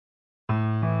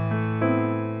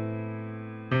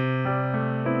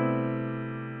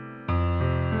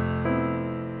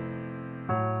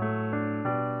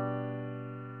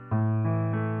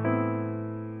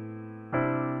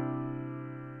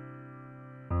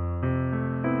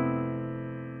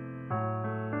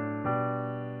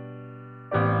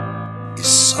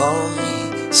saw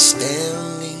me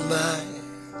standing by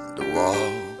the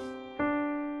wall,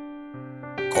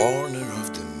 corner of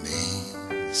the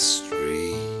main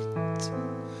street,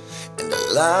 and the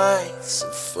lights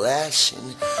are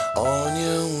flashing on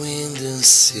your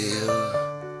windowsill.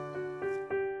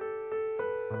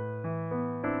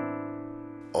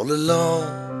 All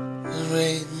alone, there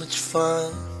ain't much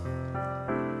fun.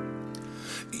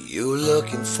 You're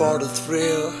looking for the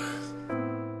thrill,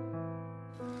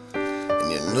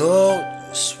 and you know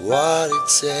just what it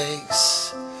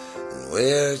takes and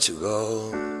where to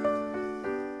go.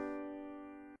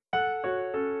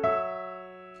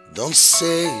 Don't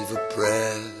save a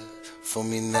prayer for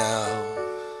me now.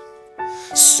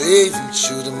 Save it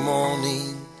to the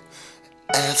morning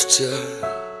after.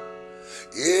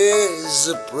 Here's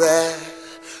a prayer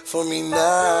for me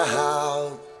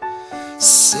now.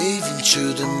 Save it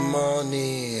to the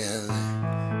morning.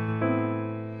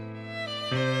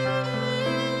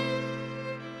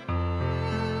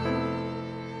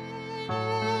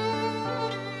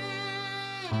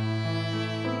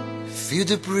 Feel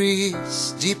the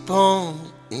breeze deep on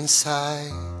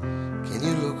inside. Can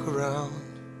you look around?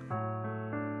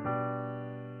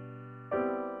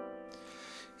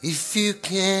 If you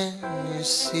can, you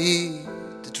see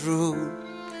the truth.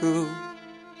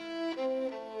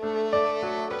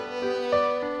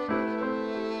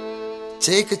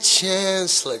 Take a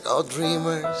chance like all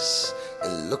dreamers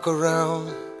and look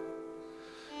around.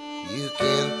 You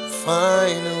can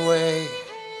find a way.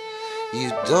 You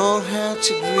don't have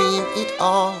to dream it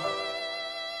all.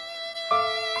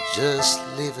 Just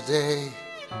live a day.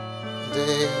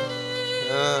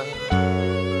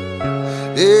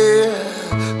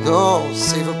 Don't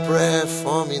save a prayer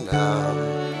for me now.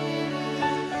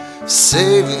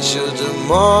 Save it to the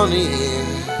morning.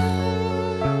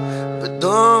 But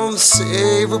don't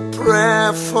save a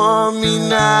prayer for me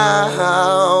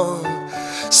now.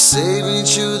 Save it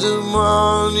to the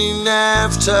morning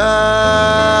after.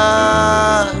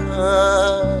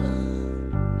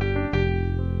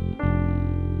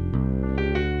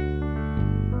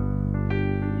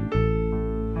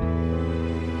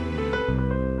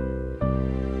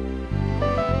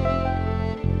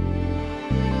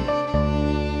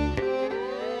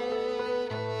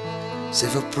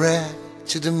 Save a prayer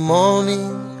to the morning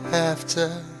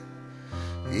after.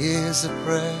 Here's a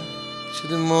prayer to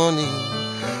the morning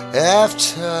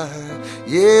after.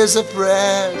 Here's a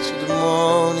prayer to the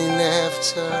morning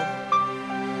after.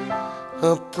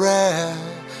 A prayer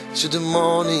to the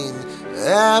morning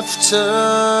after.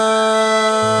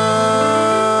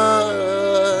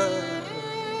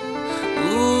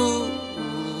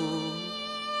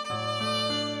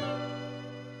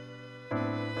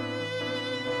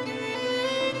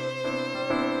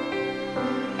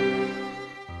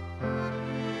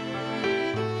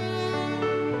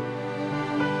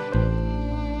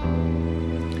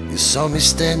 Saw me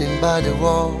standing by the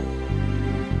wall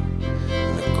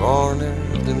in the corner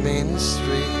of the main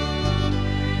street.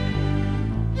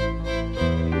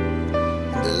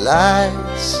 And the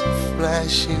lights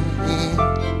flashing in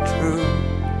through.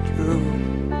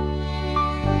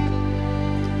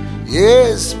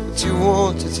 Yes, but you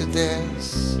wanted to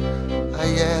dance, I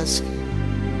asked you.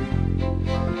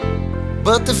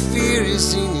 But the fear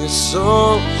is in your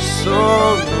soul, so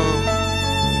no.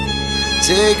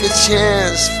 Take a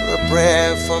chance for a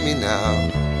prayer for me now.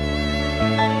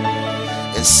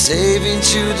 And save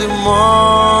into the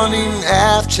morning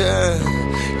after.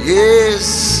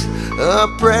 Yes, a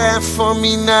prayer for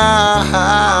me now.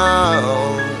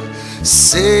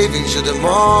 Save into the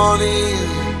morning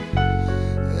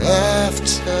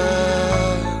after.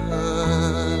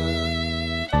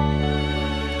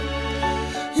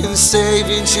 And save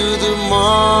into the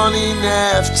morning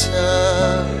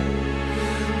after.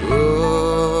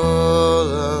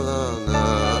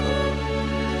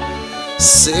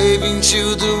 Saving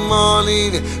to the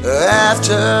morning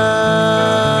after.